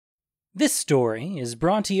This story is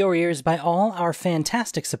brought to your ears by all our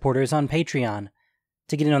fantastic supporters on Patreon.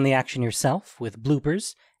 To get in on the action yourself with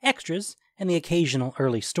bloopers, extras, and the occasional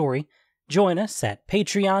early story, join us at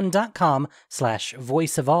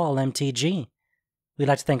patreon.com/voiceofallmtg. We'd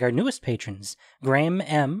like to thank our newest patrons, Graham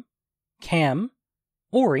M., Cam,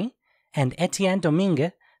 Ori, and Etienne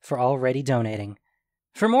Domingue for already donating.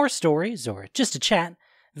 For more stories or just to chat,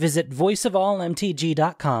 visit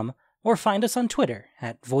voiceofallmtg.com or find us on Twitter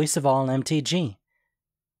at voiceofallmtg.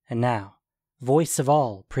 And now, Voice of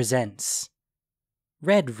All presents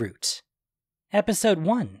Red Root, Episode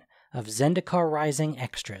 1 of Zendikar Rising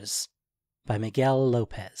Extras by Miguel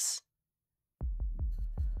Lopez.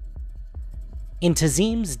 In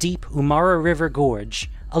Tazim's deep Umara River Gorge,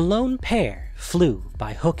 a lone pair flew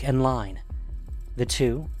by hook and line. The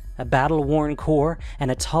two, a battle-worn core and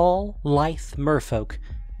a tall, lithe merfolk,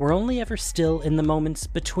 were only ever still in the moments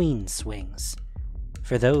between swings.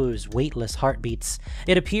 For those weightless heartbeats,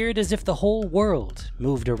 it appeared as if the whole world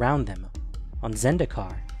moved around them. On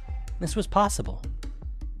Zendikar, this was possible.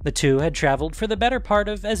 The two had traveled for the better part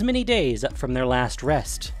of as many days up from their last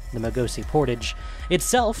rest, the Magosi Portage,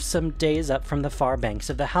 itself some days up from the far banks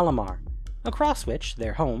of the Halimar, across which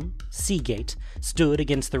their home, Seagate, stood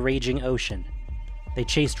against the raging ocean. They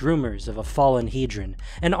chased rumors of a fallen Hedron,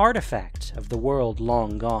 an artifact of the world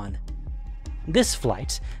long gone. This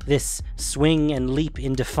flight, this swing and leap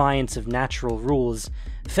in defiance of natural rules,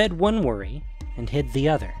 fed one worry and hid the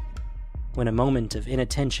other. When a moment of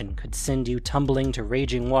inattention could send you tumbling to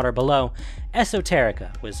raging water below,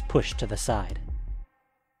 esoterica was pushed to the side.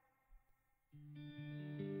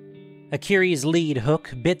 Akiri's lead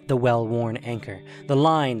hook bit the well-worn anchor. The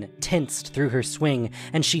line tensed through her swing,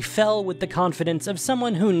 and she fell with the confidence of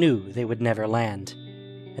someone who knew they would never land.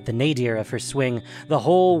 At the nadir of her swing, the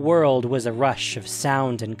whole world was a rush of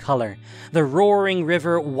sound and color. The roaring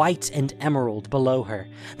river white and emerald below her,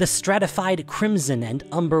 the stratified crimson and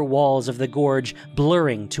umber walls of the gorge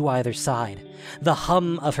blurring to either side, the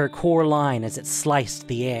hum of her core line as it sliced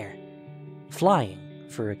the air. Flying,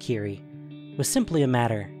 for Akiri, was simply a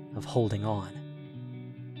matter of holding on.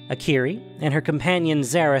 Akiri and her companion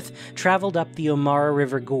Zareth traveled up the Umara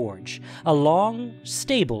River Gorge, a long,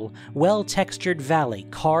 stable, well-textured valley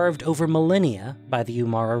carved over millennia by the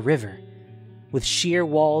Umara River. With sheer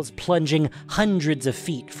walls plunging hundreds of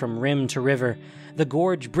feet from rim to river, the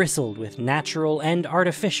gorge bristled with natural and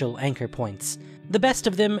artificial anchor points, the best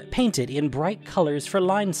of them painted in bright colors for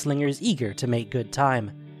line slingers eager to make good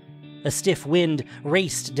time. A stiff wind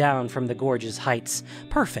raced down from the gorge's heights,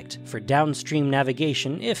 perfect for downstream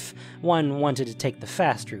navigation if one wanted to take the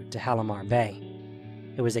fast route to Halimar Bay.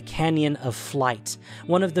 It was a canyon of flight,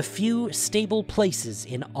 one of the few stable places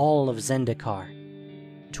in all of Zendikar.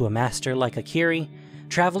 To a master like Akiri,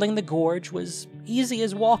 traveling the gorge was easy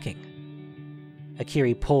as walking.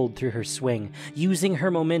 Akiri pulled through her swing, using her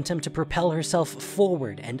momentum to propel herself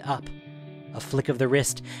forward and up. A flick of the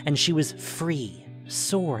wrist, and she was free,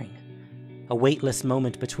 soaring. A weightless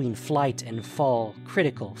moment between flight and fall,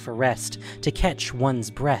 critical for rest, to catch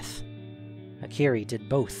one's breath. Akiri did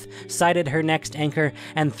both, sighted her next anchor,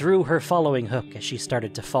 and threw her following hook as she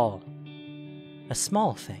started to fall. A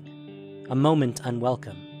small thing, a moment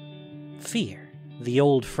unwelcome. Fear, the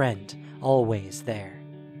old friend, always there.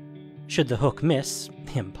 Should the hook miss,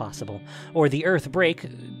 impossible, or the earth break,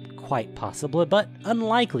 quite possible, but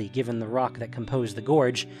unlikely given the rock that composed the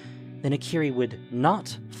gorge, then Akiri would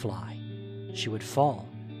not fly. She would fall,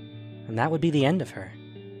 and that would be the end of her.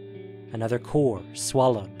 Another core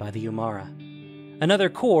swallowed by the Umara. Another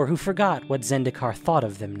core who forgot what Zendikar thought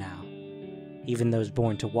of them now. Even those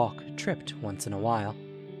born to walk tripped once in a while.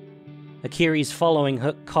 Akiri's following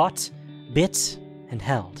hook caught, bit, and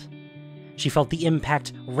held. She felt the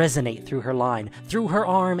impact resonate through her line, through her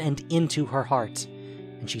arm and into her heart,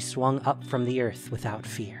 and she swung up from the earth without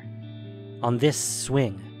fear. On this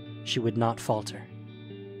swing, she would not falter.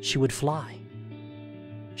 She would fly.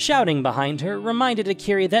 Shouting behind her reminded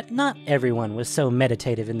Akiri that not everyone was so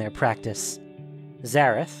meditative in their practice.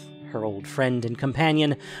 Zareth, her old friend and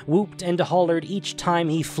companion, whooped and hollered each time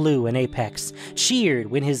he flew an apex, cheered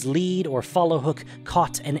when his lead or follow hook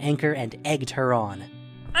caught an anchor and egged her on.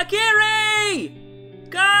 Akiri!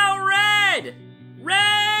 Go red!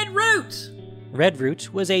 Red route! Red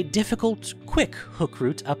route was a difficult, quick hook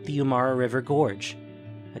route up the Umara River Gorge.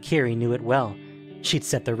 Akiri knew it well. She'd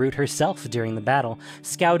set the route herself during the battle,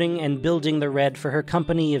 scouting and building the red for her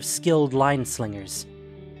company of skilled line slingers.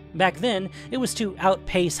 Back then, it was to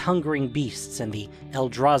outpace hungering beasts and the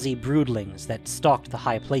Eldrazi broodlings that stalked the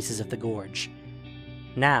high places of the gorge.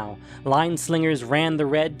 Now, line slingers ran the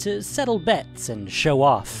red to settle bets and show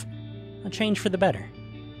off. A change for the better.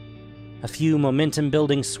 A few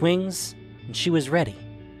momentum-building swings, and she was ready.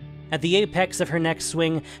 At the apex of her next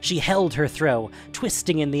swing, she held her throw,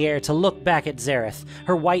 twisting in the air to look back at Zareth,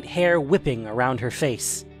 her white hair whipping around her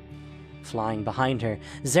face. Flying behind her,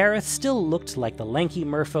 Zareth still looked like the lanky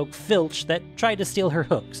merfolk Filch that tried to steal her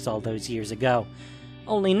hooks all those years ago,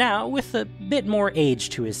 only now with a bit more age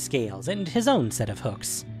to his scales and his own set of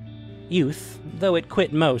hooks. Youth, though it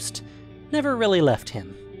quit most, never really left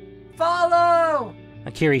him. Follow!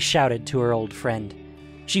 Akiri shouted to her old friend.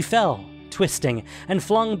 She fell, twisting, and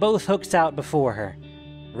flung both hooks out before her.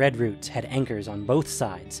 Redroot had anchors on both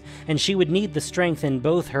sides, and she would need the strength in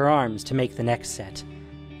both her arms to make the next set.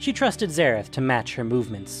 She trusted Zareth to match her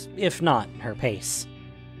movements, if not her pace.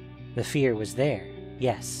 The fear was there,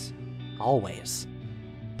 yes, always.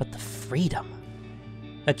 But the freedom.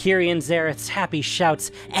 Akiri and Zareth's happy shouts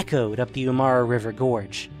echoed up the Umara River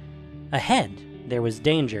Gorge. Ahead, there was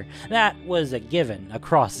danger. That was a given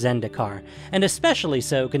across Zendikar, and especially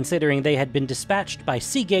so considering they had been dispatched by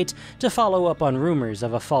Seagate to follow up on rumors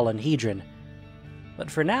of a fallen Hedron. But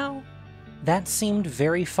for now, that seemed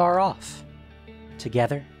very far off.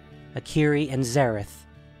 Together, Akiri and Zareth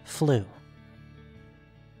flew.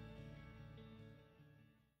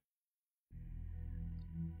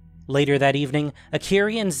 Later that evening,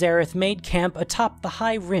 Akiri and Zareth made camp atop the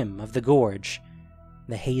high rim of the gorge.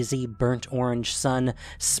 The hazy, burnt-orange sun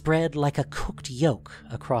spread like a cooked yolk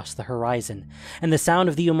across the horizon, and the sound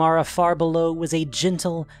of the Umara far below was a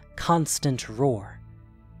gentle, constant roar.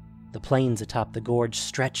 The plains atop the gorge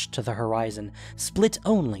stretched to the horizon, split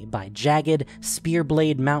only by jagged,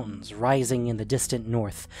 spear-blade mountains rising in the distant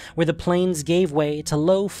north, where the plains gave way to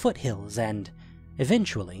low foothills and,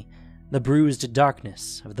 eventually, the bruised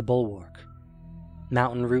darkness of the bulwark.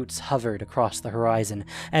 Mountain roots hovered across the horizon,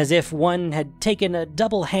 as if one had taken a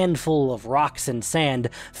double handful of rocks and sand,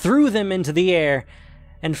 threw them into the air,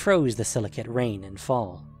 and froze the silicate rain and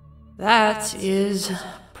fall. That is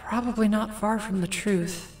probably not far from the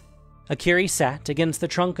truth. Akiri sat against the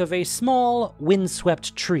trunk of a small,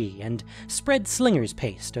 windswept tree and spread slinger's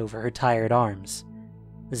paste over her tired arms.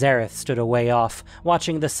 Zareth stood a way off,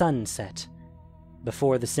 watching the sun set.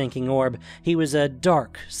 Before the sinking orb, he was a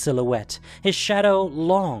dark silhouette, his shadow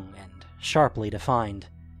long and sharply defined.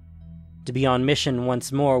 To be on mission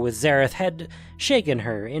once more with Zareth had shaken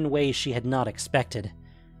her in ways she had not expected.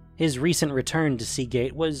 His recent return to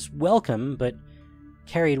Seagate was welcome, but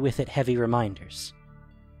carried with it heavy reminders.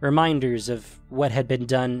 Reminders of what had been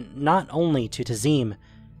done not only to Tazim,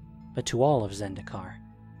 but to all of Zendikar.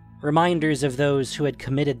 Reminders of those who had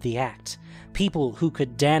committed the act, people who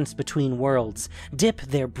could dance between worlds, dip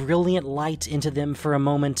their brilliant light into them for a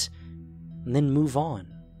moment, and then move on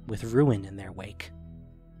with ruin in their wake.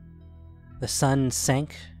 The sun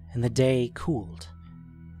sank and the day cooled.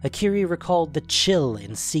 Akiri recalled the chill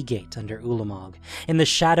in Seagate under Ulamog, in the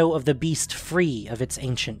shadow of the beast free of its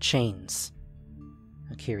ancient chains.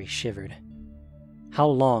 Akiri shivered. How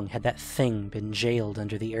long had that thing been jailed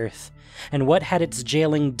under the earth, and what had its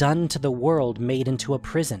jailing done to the world made into a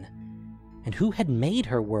prison? And who had made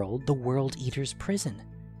her world the World Eater's prison?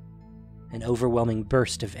 An overwhelming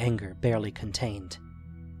burst of anger barely contained.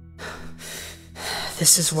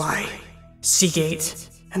 This is why. Seagate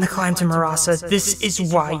and the climb to Marasa, this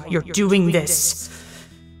is why you're doing this.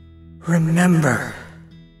 Remember.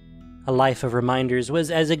 A life of reminders was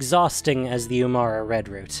as exhausting as the Umara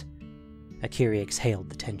Redroot. Akiri exhaled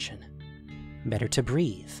the tension. Better to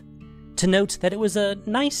breathe. To note that it was a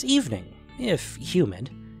nice evening, if humid.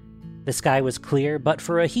 The sky was clear but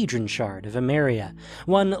for a Hedron shard of Emeria,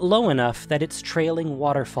 one low enough that its trailing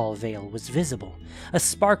waterfall veil was visible, a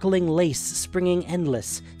sparkling lace springing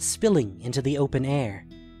endless, spilling into the open air.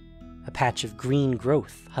 A patch of green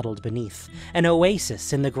growth huddled beneath, an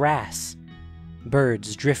oasis in the grass.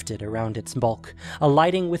 Birds drifted around its bulk,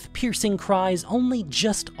 alighting with piercing cries only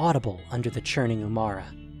just audible under the churning Umara.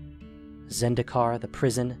 Zendikar the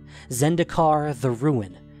prison, Zendikar the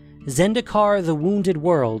ruin, Zendikar the wounded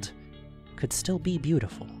world could still be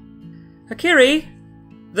beautiful. Akiri,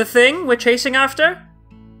 the thing we're chasing after?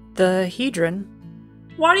 The Hedron.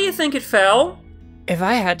 Why do you think it fell? If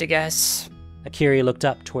I had to guess, Akiri looked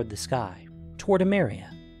up toward the sky, toward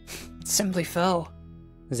Emeria. it simply fell.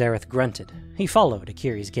 Zareth grunted. He followed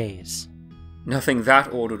Akiri's gaze. Nothing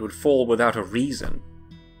that ordered would fall without a reason.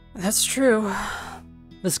 That's true.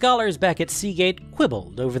 The scholars back at Seagate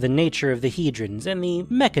quibbled over the nature of the Hedrons and the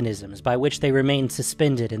mechanisms by which they remained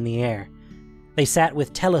suspended in the air. They sat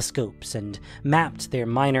with telescopes and mapped their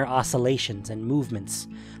minor oscillations and movements,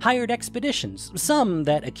 hired expeditions, some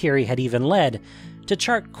that Akiri had even led, to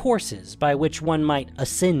chart courses by which one might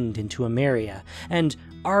ascend into Emeria, and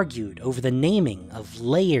argued over the naming of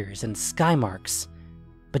layers and sky marks.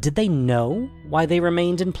 But did they know why they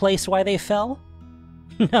remained in place, why they fell?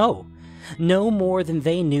 No. No more than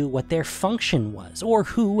they knew what their function was, or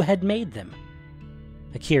who had made them.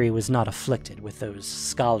 Akiri was not afflicted with those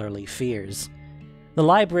scholarly fears. The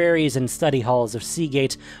libraries and study halls of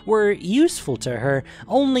Seagate were useful to her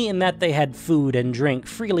only in that they had food and drink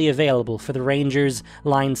freely available for the rangers,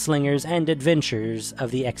 line slingers, and adventurers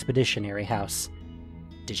of the expeditionary house.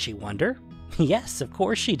 Did she wonder? Yes, of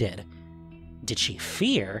course she did. Did she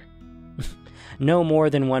fear? No more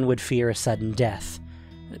than one would fear a sudden death.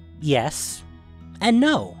 Yes, and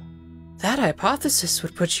no. That hypothesis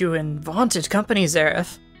would put you in vaunted company,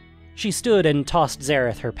 Zareth. She stood and tossed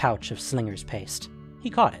Zareth her pouch of slinger's paste. He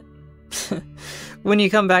caught it. When you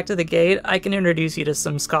come back to the gate, I can introduce you to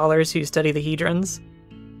some scholars who study the Hedrons.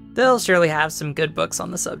 They'll surely have some good books on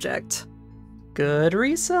the subject. Good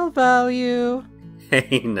resale value.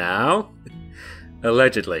 Hey now.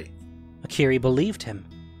 Allegedly. Akiri believed him.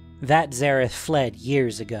 That Zareth fled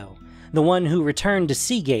years ago. The one who returned to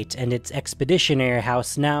Seagate and its expeditionary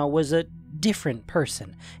house now was a different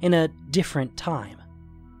person, in a different time.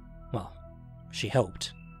 Well, she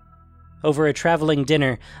hoped. Over a traveling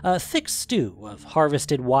dinner, a thick stew of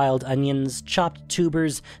harvested wild onions, chopped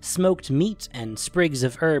tubers, smoked meat, and sprigs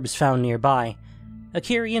of herbs found nearby,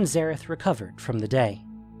 Akiri and Zareth recovered from the day.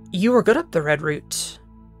 You were good up the red route,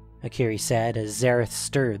 Akiri said as Zareth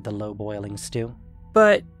stirred the low-boiling stew.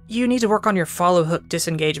 But you need to work on your follow-hook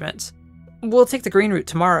disengagement. We'll take the green route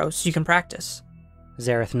tomorrow so you can practice.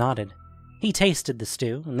 Zareth nodded. He tasted the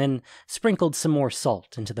stew and then sprinkled some more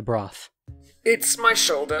salt into the broth. It's my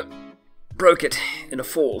shoulder. Broke it in a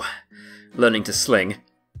fall. Learning to sling.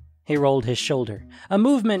 He rolled his shoulder, a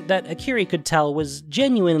movement that Akiri could tell was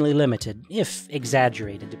genuinely limited, if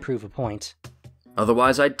exaggerated to prove a point.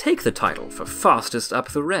 Otherwise I'd take the title for fastest up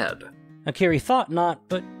the red. Akiri thought not,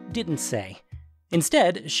 but didn't say.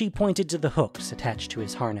 Instead, she pointed to the hooks attached to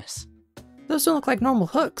his harness. Those don't look like normal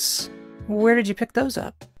hooks. Where did you pick those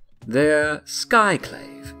up? They're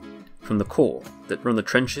skyclave, from the Corps that run the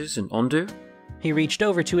trenches in Ondu. He reached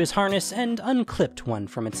over to his harness and unclipped one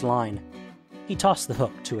from its line. He tossed the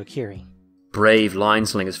hook to Akiri. Brave line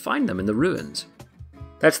slingers find them in the ruins.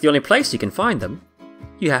 That's the only place you can find them.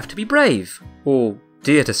 You have to be brave, or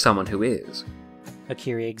dear to someone who is.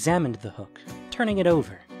 Akiri examined the hook, turning it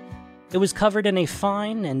over. It was covered in a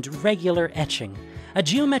fine and regular etching, a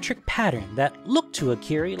geometric pattern that looked to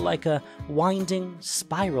Akiri like a winding,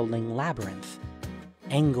 spiraling labyrinth.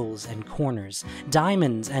 Angles and corners,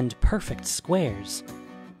 diamonds and perfect squares.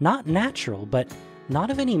 Not natural, but not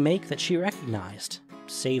of any make that she recognized,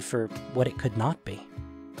 save for what it could not be.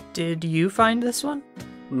 Did you find this one?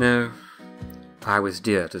 No. I was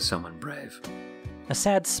dear to someone brave. A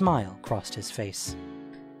sad smile crossed his face.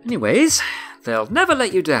 Anyways, they'll never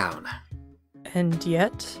let you down. And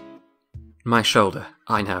yet? My shoulder,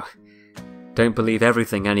 I know. Don't believe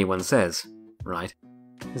everything anyone says, right?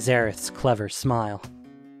 Zareth's clever smile.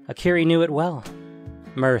 Akiri knew it well.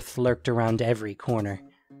 Mirth lurked around every corner.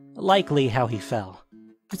 Likely how he fell.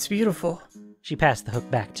 It's beautiful. She passed the hook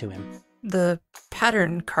back to him. The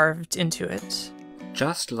pattern carved into it.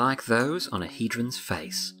 Just like those on a Hedron's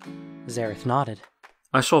face. Zareth nodded.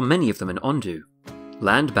 I saw many of them in Ondu.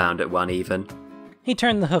 Landbound at one even. He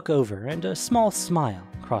turned the hook over and a small smile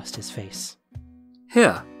crossed his face.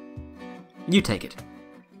 Here. You take it.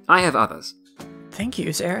 I have others. Thank you,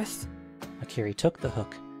 Zareth. Akiri took the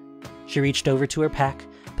hook. She reached over to her pack,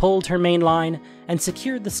 pulled her main line, and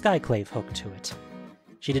secured the skyclave hook to it.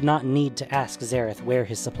 She did not need to ask Zareth where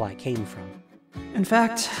his supply came from. In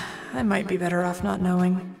fact, I might be better off not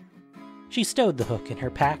knowing. She stowed the hook in her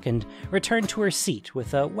pack and returned to her seat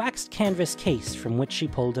with a waxed canvas case from which she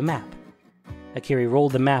pulled a map. Akiri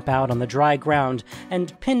rolled the map out on the dry ground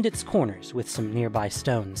and pinned its corners with some nearby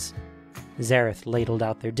stones. Zareth ladled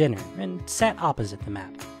out their dinner and sat opposite the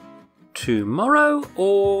map. Tomorrow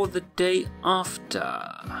or the day after?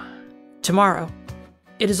 Tomorrow.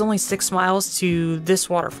 It is only 6 miles to this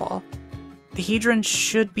waterfall. The Hedron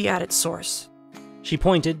should be at its source. She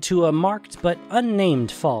pointed to a marked but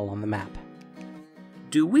unnamed fall on the map.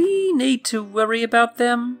 Do we need to worry about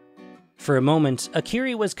them? For a moment,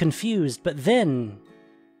 Akiri was confused, but then...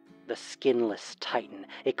 The skinless titan,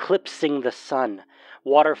 eclipsing the sun.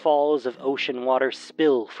 Waterfalls of ocean water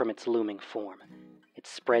spill from its looming form. It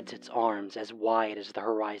spreads its arms as wide as the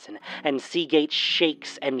horizon, and Seagate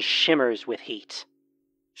shakes and shimmers with heat.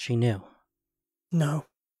 She knew. No.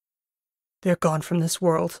 They're gone from this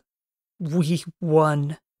world. We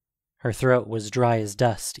won. Her throat was dry as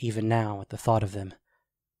dust even now at the thought of them.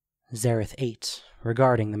 Zareth ate,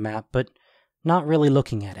 regarding the map, but Not really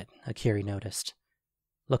looking at it, Akiri noticed.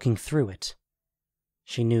 Looking through it.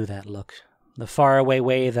 She knew that look, the faraway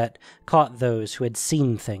way that caught those who had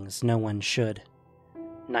seen things no one should.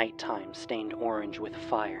 Nighttime stained orange with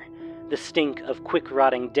fire, the stink of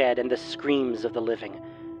quick-rotting dead and the screams of the living,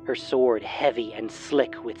 her sword heavy and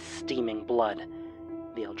slick with steaming blood.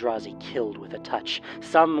 The Eldrazi killed with a touch,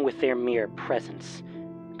 some with their mere presence.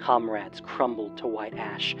 Comrades crumbled to white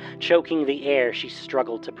ash, choking the air she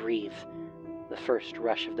struggled to breathe. The first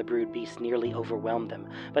rush of the brood beasts nearly overwhelmed them,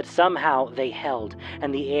 but somehow they held,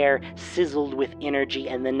 and the air sizzled with energy,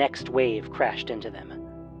 and the next wave crashed into them.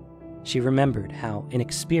 She remembered how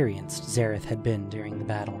inexperienced Zareth had been during the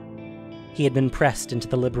battle. He had been pressed into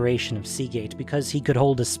the liberation of Seagate because he could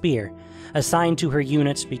hold a spear, assigned to her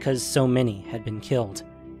unit because so many had been killed.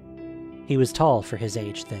 He was tall for his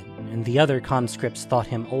age then, and the other conscripts thought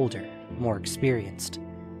him older, more experienced.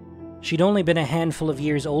 She'd only been a handful of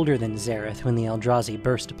years older than Zareth when the Eldrazi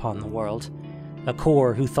burst upon the world, a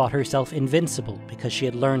core who thought herself invincible because she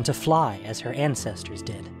had learned to fly as her ancestors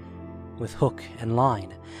did, with hook and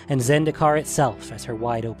line, and Zendikar itself as her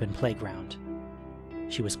wide-open playground.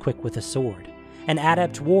 She was quick with a sword, an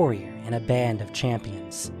adept warrior in a band of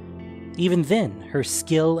champions. Even then, her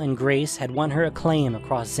skill and grace had won her acclaim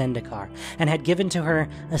across Zendikar, and had given to her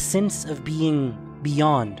a sense of being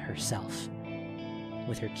beyond herself.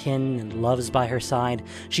 With her kin and loves by her side,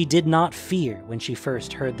 she did not fear when she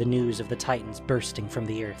first heard the news of the Titans bursting from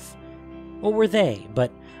the earth. What were they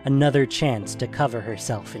but another chance to cover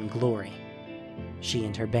herself in glory? She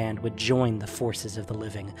and her band would join the forces of the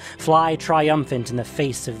living, fly triumphant in the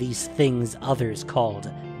face of these things others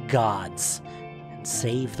called gods, and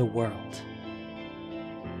save the world.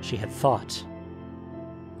 She had thought.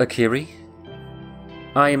 Akiri,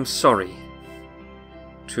 I am sorry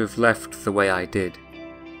to have left the way I did.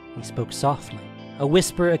 He spoke softly, a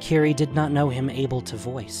whisper Akiri did not know him able to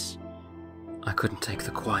voice. I couldn't take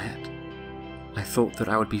the quiet. I thought that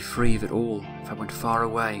I would be free of it all if I went far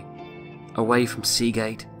away. Away from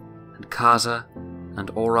Seagate, and Kaza, and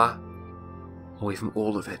Aura, away from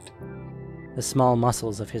all of it. The small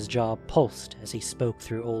muscles of his jaw pulsed as he spoke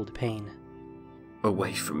through old pain.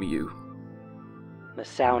 Away from you. The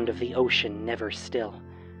sound of the ocean never still.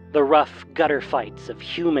 The rough gutter fights of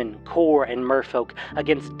human, core, and merfolk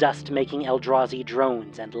against dust-making Eldrazi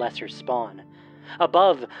drones and lesser spawn.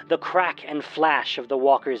 Above, the crack and flash of the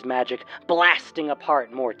walker's magic blasting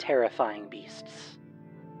apart more terrifying beasts.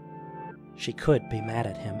 She could be mad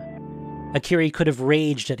at him. Akiri could have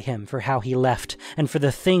raged at him for how he left, and for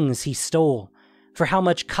the things he stole, for how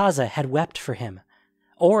much Kaza had wept for him.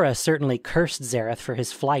 Aura certainly cursed Zareth for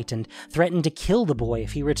his flight and threatened to kill the boy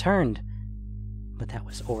if he returned. But that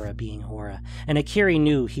was Aura being Aura, and Akiri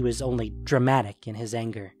knew he was only dramatic in his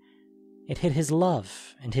anger. It hid his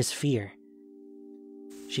love and his fear.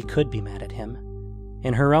 She could be mad at him.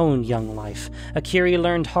 In her own young life, Akiri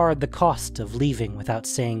learned hard the cost of leaving without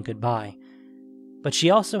saying goodbye. But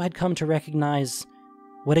she also had come to recognize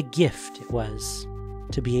what a gift it was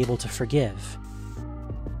to be able to forgive.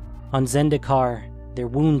 On Zendikar, their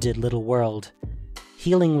wounded little world,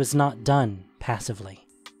 healing was not done passively.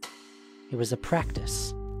 It was a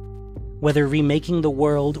practice. Whether remaking the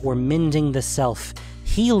world or mending the self,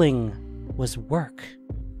 healing was work.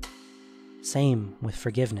 Same with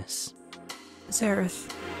forgiveness.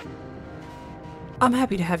 Zareth, I'm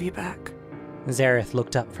happy to have you back. Zareth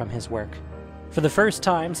looked up from his work. For the first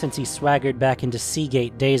time since he swaggered back into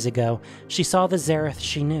Seagate days ago, she saw the Zareth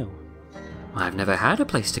she knew. I've never had a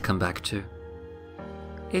place to come back to.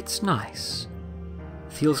 It's nice.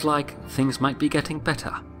 Feels like things might be getting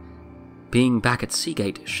better. Being back at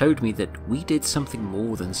Seagate showed me that we did something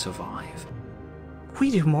more than survive. We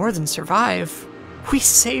do more than survive. We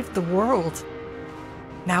saved the world.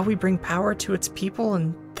 Now we bring power to its people,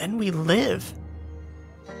 and then we live.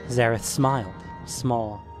 Zareth smiled,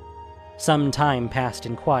 small. Some time passed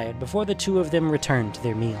in quiet before the two of them returned to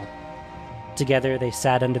their meal. Together they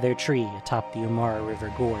sat under their tree atop the Umara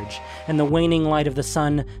River Gorge, and the waning light of the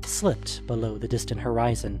sun slipped below the distant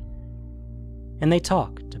horizon. And they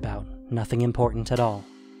talked about nothing important at all.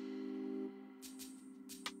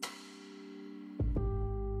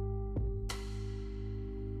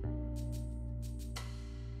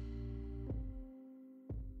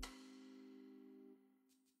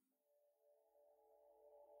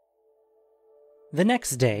 The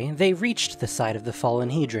next day, they reached the site of the fallen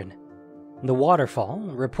Hedron. The waterfall,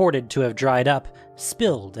 reported to have dried up,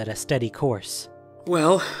 spilled at a steady course.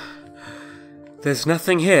 Well, there's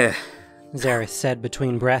nothing here, Zareth said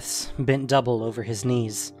between breaths, bent double over his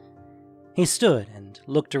knees. He stood and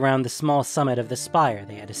looked around the small summit of the spire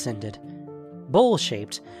they had ascended.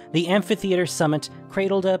 Bowl-shaped, the amphitheater summit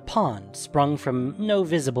cradled a pond sprung from no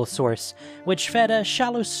visible source, which fed a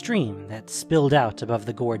shallow stream that spilled out above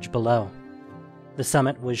the gorge below. The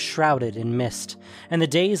summit was shrouded in mist, and the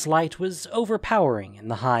day's light was overpowering in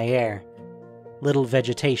the high air. Little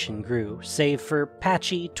vegetation grew, save for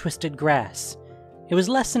patchy, twisted grass. It was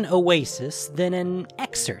less an oasis than an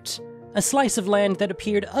excerpt, a slice of land that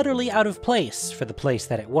appeared utterly out of place for the place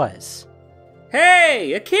that it was.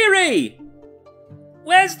 Hey, Akiri!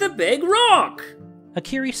 Where's the big rock?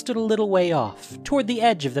 Akiri stood a little way off, toward the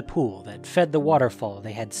edge of the pool that fed the waterfall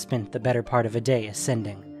they had spent the better part of a day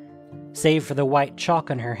ascending. Save for the white chalk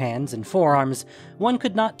on her hands and forearms, one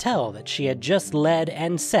could not tell that she had just led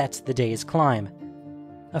and set the day's climb.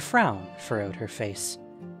 A frown furrowed her face.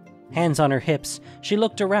 Hands on her hips, she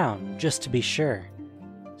looked around just to be sure.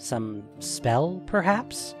 Some spell,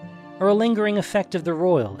 perhaps? Or a lingering effect of the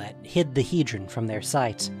roil that hid the hedron from their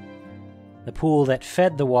sight? The pool that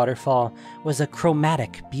fed the waterfall was a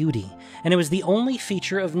chromatic beauty, and it was the only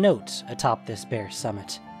feature of note atop this bare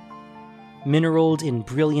summit. Mineraled in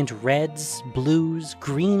brilliant reds, blues,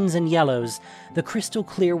 greens, and yellows, the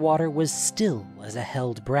crystal-clear water was still as a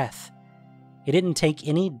held breath. It didn't take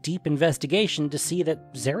any deep investigation to see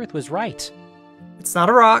that Zareth was right. It's not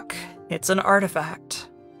a rock, it's an artifact.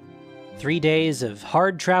 3 days of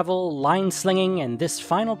hard travel, line-slinging, and this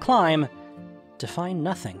final climb to find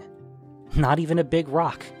nothing. Not even a big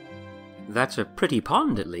rock. That's a pretty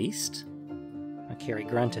pond, at least. Akiri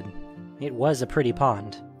grunted. It was a pretty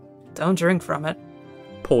pond. Don't drink from it.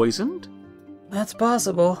 Poisoned? That's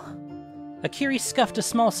possible. Akiri scuffed a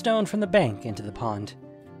small stone from the bank into the pond.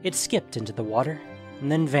 It skipped into the water, and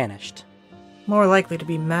then vanished. More likely to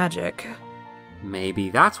be magic. Maybe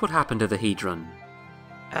that's what happened to the hedron.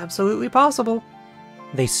 Absolutely possible.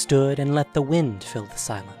 They stood and let the wind fill the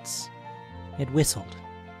silence. It whistled,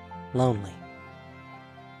 lonely.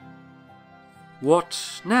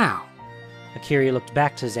 What now? Akiri looked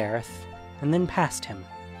back to Zareth, and then past him.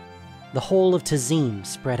 The whole of Tazim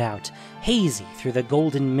spread out, hazy through the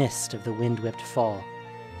golden mist of the wind-whipped fall.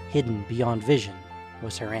 Hidden beyond vision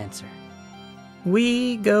was her answer.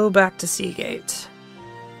 We go back to Seagate.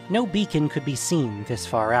 No beacon could be seen this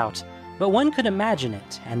far out, but one could imagine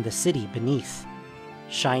it and the city beneath.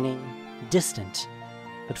 Shining, distant,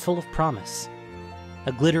 but full of promise.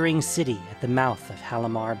 A glittering city at the mouth of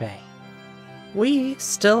Halimar Bay. We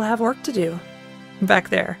still have work to do. Back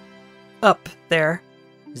there. Up there.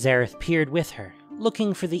 Zareth peered with her,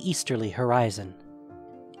 looking for the easterly horizon.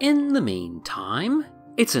 In the meantime,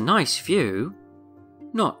 it's a nice view.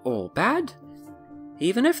 Not all bad,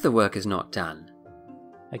 even if the work is not done.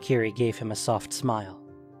 Akiri gave him a soft smile.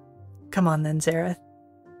 Come on then, Zareth.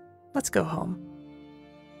 Let's go home.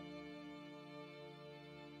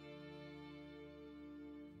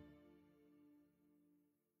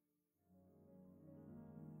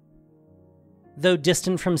 Though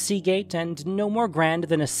distant from Seagate and no more grand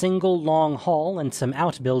than a single long hall and some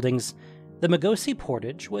outbuildings, the Magosi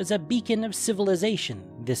Portage was a beacon of civilization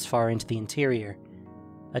this far into the interior.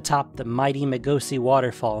 Atop the mighty Magosi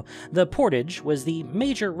waterfall, the Portage was the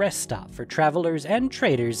major rest stop for travelers and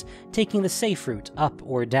traders taking the safe route up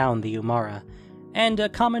or down the Umara, and a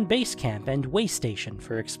common base camp and way station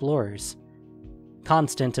for explorers.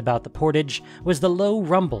 Constant about the Portage was the low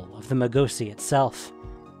rumble of the Magosi itself.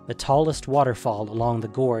 The tallest waterfall along the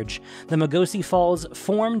gorge, the Magosi Falls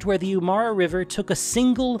formed where the Umara River took a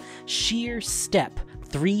single, sheer step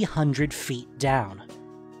 300 feet down.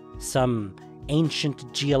 Some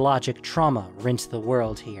ancient geologic trauma rent the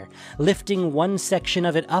world here, lifting one section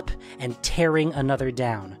of it up and tearing another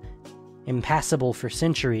down. Impassable for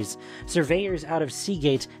centuries, surveyors out of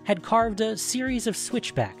Seagate had carved a series of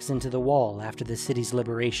switchbacks into the wall after the city's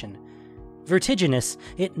liberation. Vertiginous,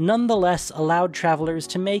 it nonetheless allowed travelers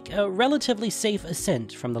to make a relatively safe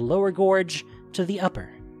ascent from the lower gorge to the upper.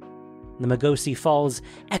 The Magosi Falls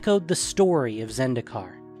echoed the story of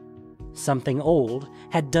Zendikar. Something old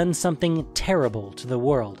had done something terrible to the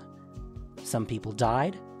world. Some people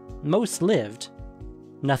died, most lived.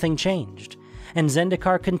 Nothing changed, and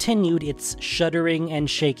Zendikar continued its shuddering and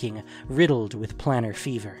shaking, riddled with planner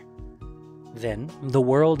fever. Then the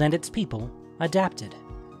world and its people adapted.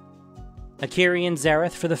 Akiri and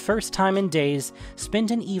Zareth, for the first time in days, spent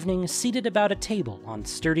an evening seated about a table on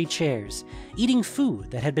sturdy chairs, eating food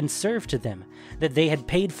that had been served to them, that they had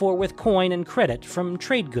paid for with coin and credit from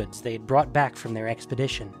trade goods they had brought back from their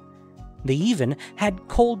expedition. They even had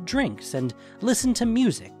cold drinks and listened to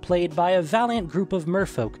music played by a valiant group of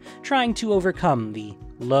merfolk trying to overcome the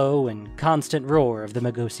low and constant roar of the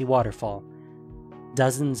Magosi waterfall.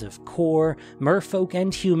 Dozens of core, merfolk,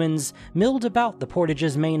 and humans milled about the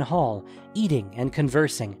portage's main hall, eating and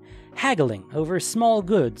conversing, haggling over small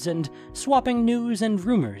goods and swapping news and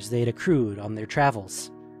rumors they had accrued on their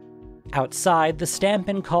travels. Outside, the stamp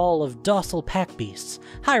and call of docile pack beasts,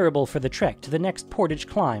 hireable for the trek to the next portage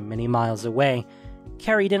climb many miles away,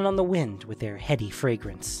 carried in on the wind with their heady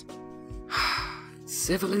fragrance.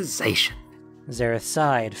 Civilization. Zareth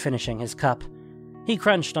sighed, finishing his cup. He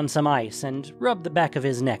crunched on some ice and rubbed the back of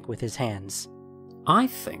his neck with his hands. I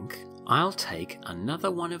think I'll take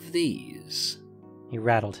another one of these. He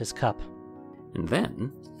rattled his cup. And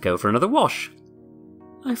then go for another wash.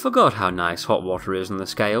 I forgot how nice hot water is on the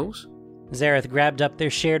scales. Zareth grabbed up their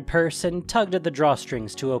shared purse and tugged at the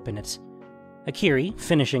drawstrings to open it. Akiri,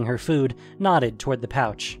 finishing her food, nodded toward the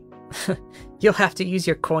pouch. You'll have to use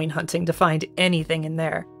your coin hunting to find anything in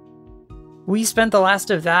there. We spent the last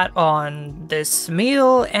of that on this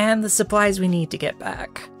meal and the supplies we need to get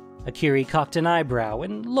back. Akiri cocked an eyebrow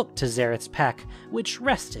and looked to Zareth's pack, which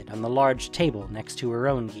rested on the large table next to her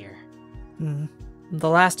own gear. The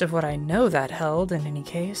last of what I know that held, in any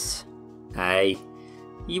case. Hey,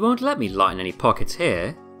 you won't let me lighten any pockets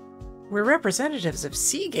here. We're representatives of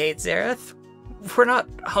Seagate, Zareth. We're not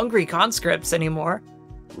hungry conscripts anymore.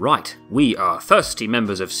 Right, we are thirsty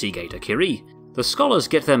members of Seagate, Akiri. The scholars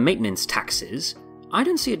get their maintenance taxes. I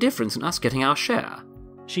don't see a difference in us getting our share.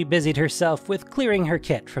 She busied herself with clearing her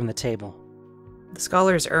kit from the table. The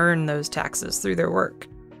scholars earn those taxes through their work,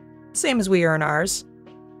 same as we earn ours.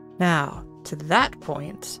 Now, to that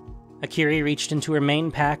point... Akiri reached into her main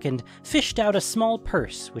pack and fished out a small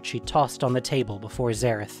purse which she tossed on the table before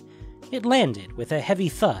Zareth. It landed with a heavy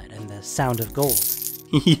thud and the sound of gold.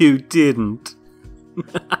 You didn't.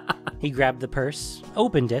 He grabbed the purse,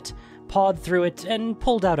 opened it, pawed through it, and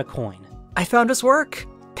pulled out a coin. I found us work.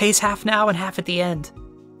 Pays half now and half at the end.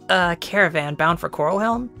 A caravan bound for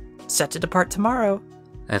Coralhelm, set to depart tomorrow.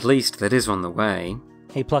 At least that is on the way.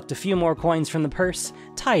 He plucked a few more coins from the purse,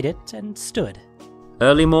 tied it, and stood.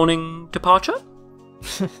 Early morning departure?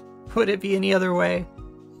 Would it be any other way?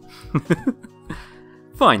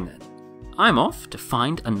 Fine then. I'm off to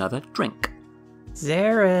find another drink.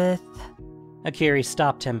 Zareth. Akiri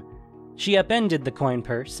stopped him. She upended the coin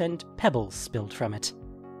purse, and pebbles spilled from it.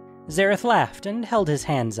 Zareth laughed and held his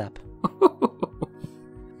hands up.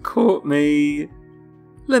 Caught me.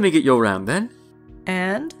 Let me get your round then.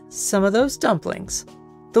 And some of those dumplings.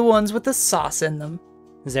 The ones with the sauce in them.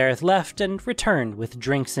 Zareth left and returned with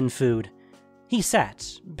drinks and food. He sat,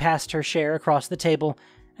 passed her share across the table,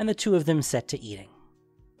 and the two of them set to eating.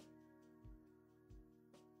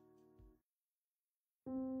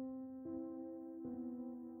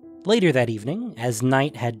 Later that evening, as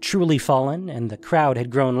night had truly fallen and the crowd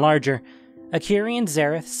had grown larger, Akiri and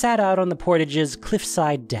Zareth sat out on the portage's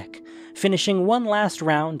cliffside deck, finishing one last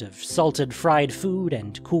round of salted fried food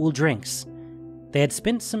and cool drinks. They had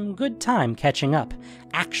spent some good time catching up,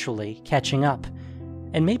 actually catching up,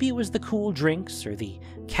 and maybe it was the cool drinks or the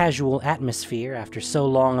casual atmosphere after so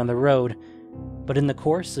long on the road, but in the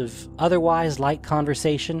course of otherwise light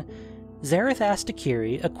conversation, Zareth asked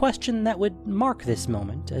Akiri a question that would mark this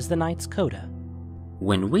moment as the night's coda.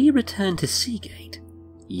 When we return to Seagate,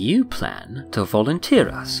 you plan to volunteer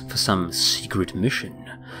us for some secret mission,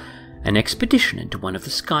 an expedition into one of the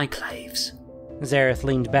Skyclaves. Zareth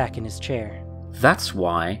leaned back in his chair. That's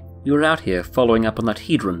why you're out here following up on that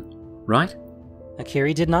Hedron, right?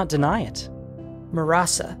 Akiri did not deny it.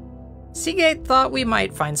 Marasa. Seagate thought we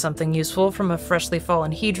might find something useful from a freshly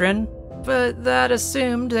fallen Hedron, but that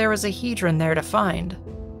assumed there was a Hedron there to find.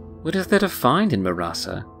 What is there to find in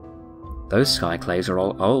Marasa? Those Skyclaves are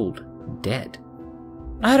all old, dead.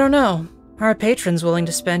 I don't know. Our patron's willing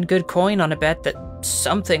to spend good coin on a bet that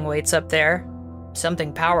something waits up there.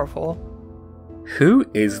 Something powerful. Who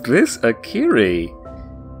is this Akiri?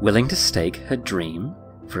 Willing to stake her dream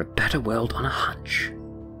for a better world on a hunch?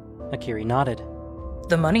 Akiri nodded.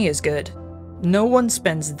 The money is good. No one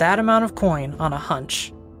spends that amount of coin on a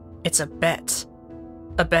hunch. It's a bet.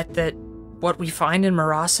 A bet that what we find in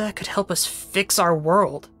Marasa could help us fix our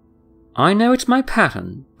world. I know it's my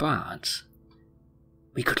pattern, but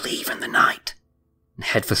we could leave in the night and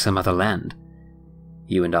head for some other land.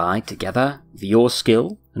 You and I, together, with your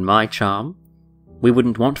skill and my charm, we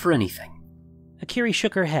wouldn't want for anything. Akiri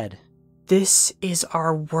shook her head. This is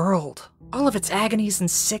our world. All of its agonies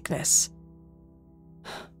and sickness.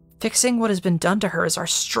 Fixing what has been done to her is our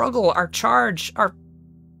struggle, our charge, our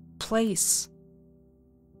place.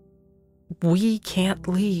 We can't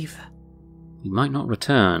leave. You might not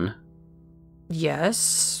return.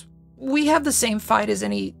 Yes, we have the same fight as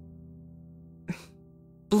any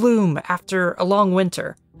bloom after a long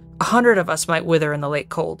winter. 100 of us might wither in the late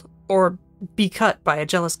cold, or be cut by a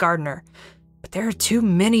jealous gardener, but there are too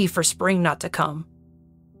many for spring not to come.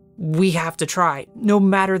 We have to try, no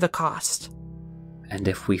matter the cost. And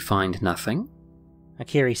if we find nothing?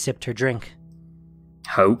 Akiri sipped her drink.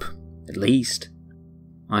 Hope, at least.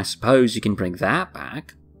 I suppose you can bring that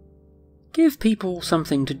back. Give people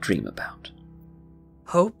something to dream about.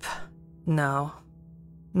 Hope? No.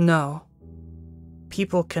 No.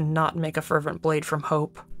 People cannot make a fervent blade from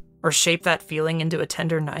hope, or shape that feeling into a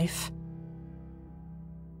tender knife.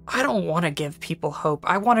 I don't want to give people hope.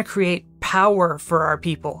 I want to create power for our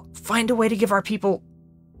people. Find a way to give our people,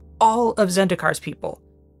 all of Zendikar's people,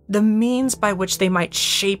 the means by which they might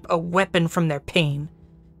shape a weapon from their pain,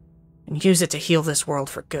 and use it to heal this world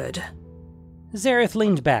for good. Zareth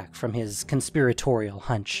leaned back from his conspiratorial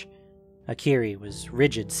hunch. Akiri was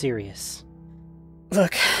rigid serious.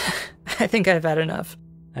 Look, I think I've had enough,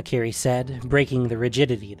 Akiri said, breaking the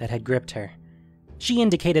rigidity that had gripped her. She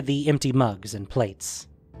indicated the empty mugs and plates.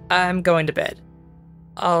 I'm going to bed.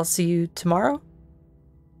 I'll see you tomorrow?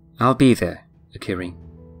 I'll be there, Akiri.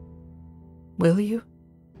 Will you?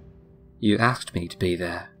 You asked me to be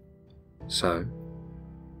there, so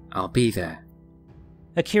I'll be there.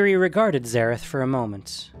 Akiri regarded Zareth for a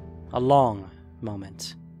moment. A long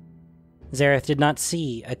moment. Zareth did not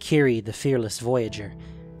see Akiri the fearless voyager,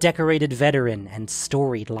 decorated veteran and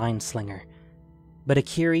storied lineslinger, but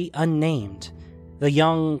Akiri unnamed, the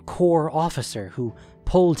young corps officer who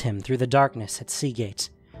pulled him through the darkness at Seagate,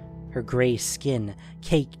 her gray skin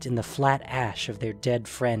caked in the flat ash of their dead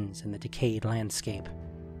friends in the decayed landscape,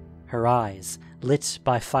 her eyes lit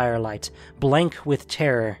by firelight, blank with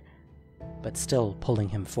terror, but still pulling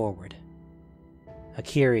him forward.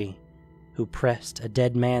 Akiri, who pressed a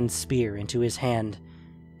dead man's spear into his hand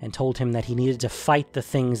and told him that he needed to fight the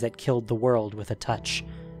things that killed the world with a touch.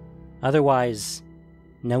 Otherwise,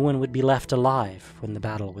 no one would be left alive when the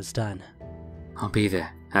battle was done. I'll be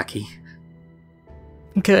there, Aki.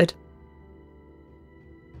 Good.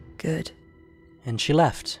 Good. And she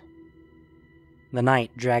left. The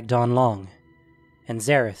night dragged on long, and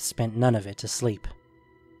Zareth spent none of it asleep.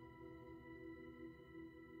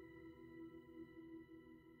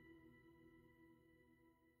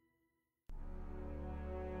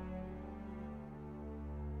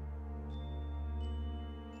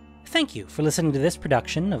 Thank you for listening to this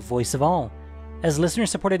production of Voice of All. As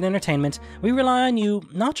listener-supported entertainment, we rely on you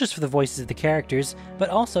not just for the voices of the characters, but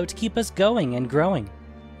also to keep us going and growing.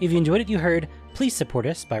 If you enjoyed what you heard, please support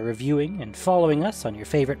us by reviewing and following us on your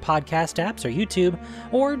favorite podcast apps or YouTube,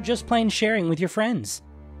 or just plain sharing with your friends.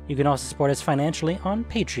 You can also support us financially on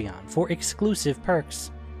Patreon for exclusive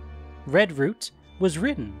perks. Red Root was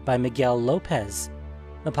written by Miguel Lopez.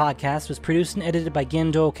 The podcast was produced and edited by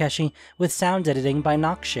Gendo Okeshi, with sound editing by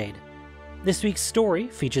Nockshade. This week's story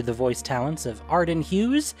featured the voice talents of Arden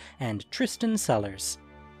Hughes and Tristan Sellers.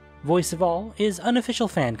 Voice of All is unofficial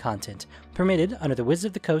fan content, permitted under the Wizards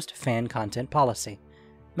of the Coast fan content policy.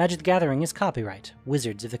 Magic the Gathering is copyright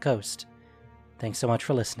Wizards of the Coast. Thanks so much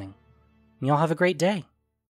for listening. Y'all have a great day.